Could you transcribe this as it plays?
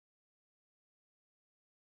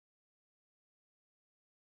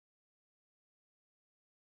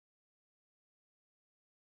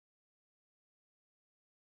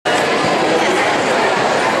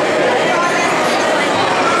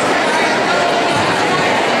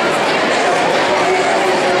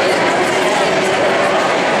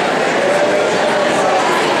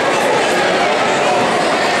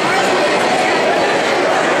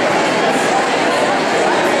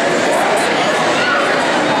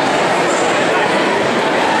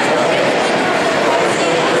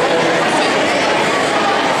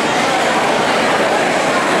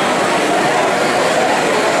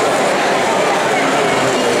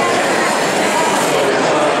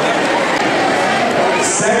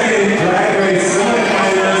Second drag race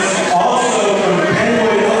semifinalist, also from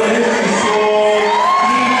Penwood Elementary School,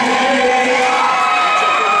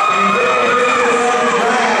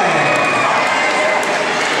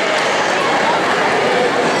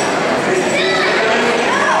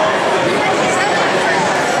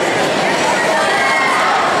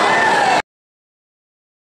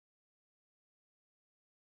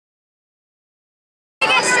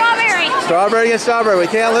 Strawberry against strawberry, we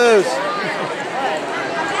can't lose.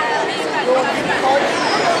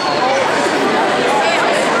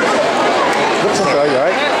 Looks okay, you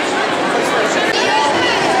alright?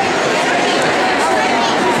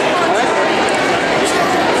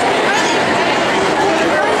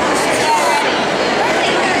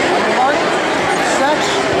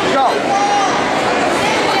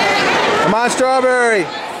 Come on, strawberry.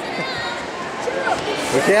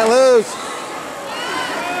 We can't lose.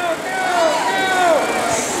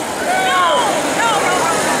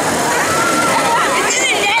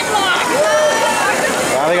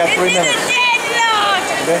 They got 3 minutes.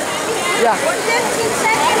 Okay? Yeah. 15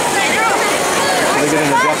 seconds. They get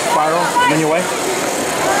in a death spiral, and then you wait.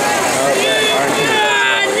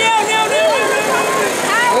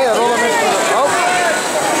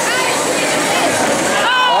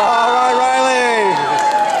 All right, Riley.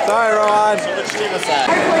 Sorry, Ron.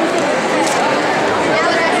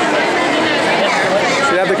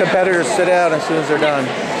 Should have the competitors sit out as soon as they're done.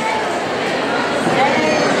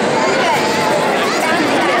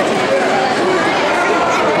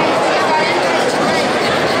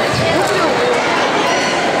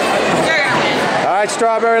 All right,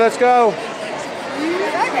 strawberry, let's go.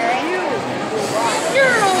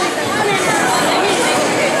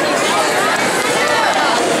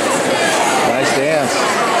 Nice dance.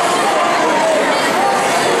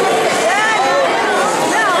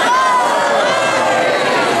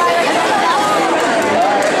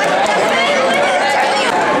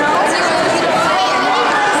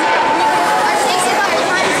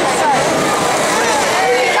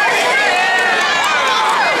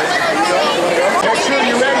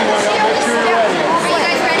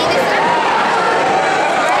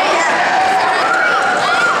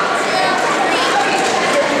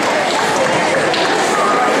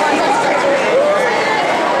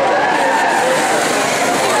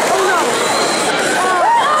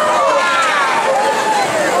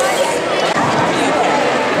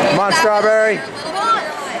 Strawberry.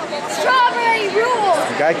 Strawberry rules.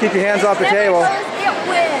 Okay, keep your hands off the table.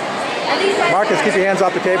 Marcus, keep your hands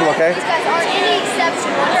off the table, okay? These guys aren't any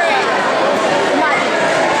exception.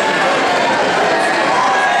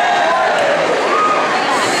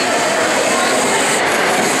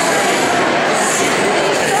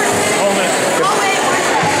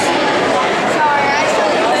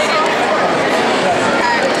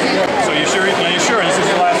 So you sure? Are you sure this is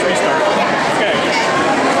your last restart? Okay.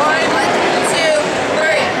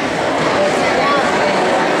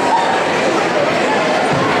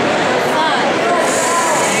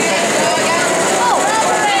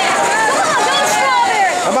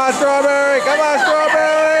 Come on, strawberry! Come on,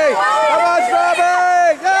 strawberry! Come on,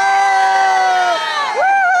 strawberry! Yeah!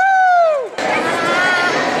 Woo!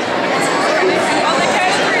 On the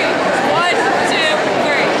count of 3. 1, 2,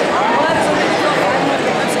 3.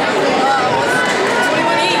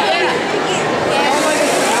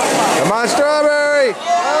 Come on, strawberry!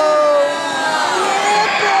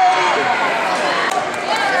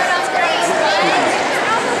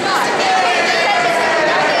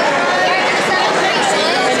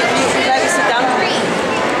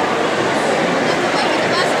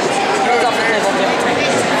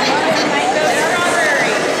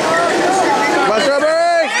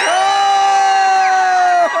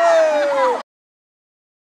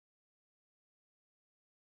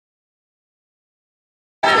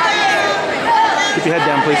 Keep your head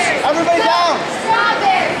down, please. Everybody down!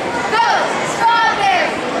 Strawberry! Go!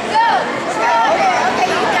 Strawberry! Go! Strawberry!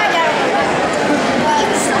 Okay, you got that.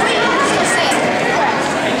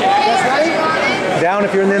 Down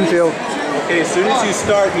if you're in the infield. Okay, as soon as you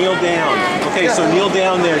start, kneel down. Okay, so kneel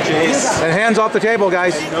down there, Jace. And hands off the table,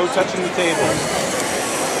 guys. No touching the table.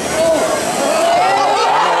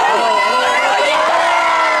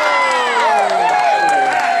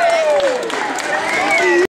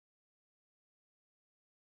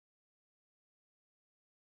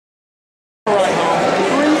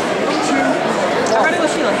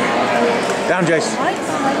 Down, Jace.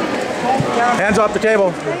 Hands off the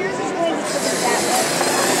table.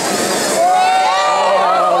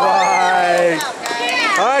 All right.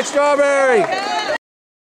 All right, strawberry.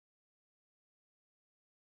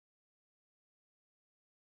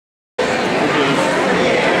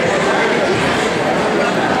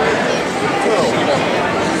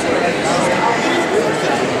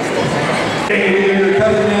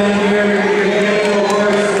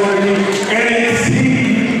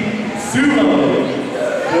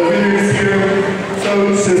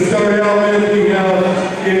 to start out with, we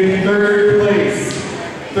have in third place.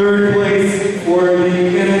 Third place for the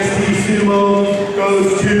NXT Sumo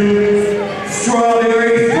goes to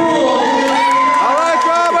Strawberry School. All right,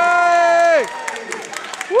 Strawberry!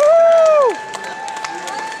 Woo!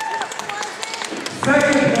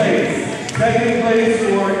 Second place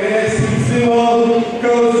for NXT Sumo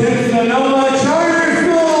goes to Sonoma Charter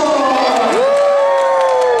School.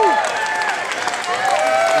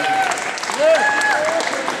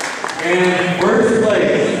 And first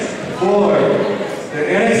place for the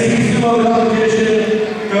NXT Sumo competition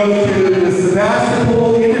goes to the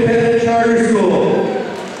Sebastopol Independent Charter School.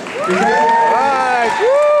 All right,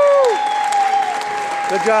 woo!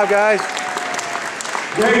 Good job, guys.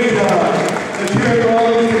 Great job. Let's hear it for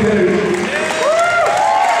all these competitors.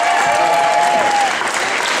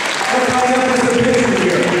 Let's have some pictures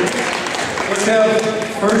here. Let's have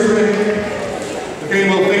first ring. Okay,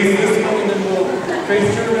 we'll face this one and then we'll face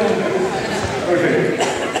turn around. Okay.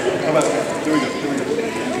 How about that? Here we go.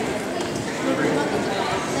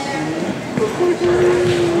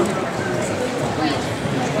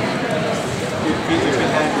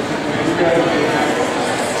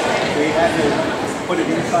 We had to put it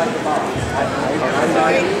inside the box. I'm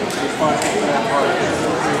not responsible for that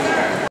part.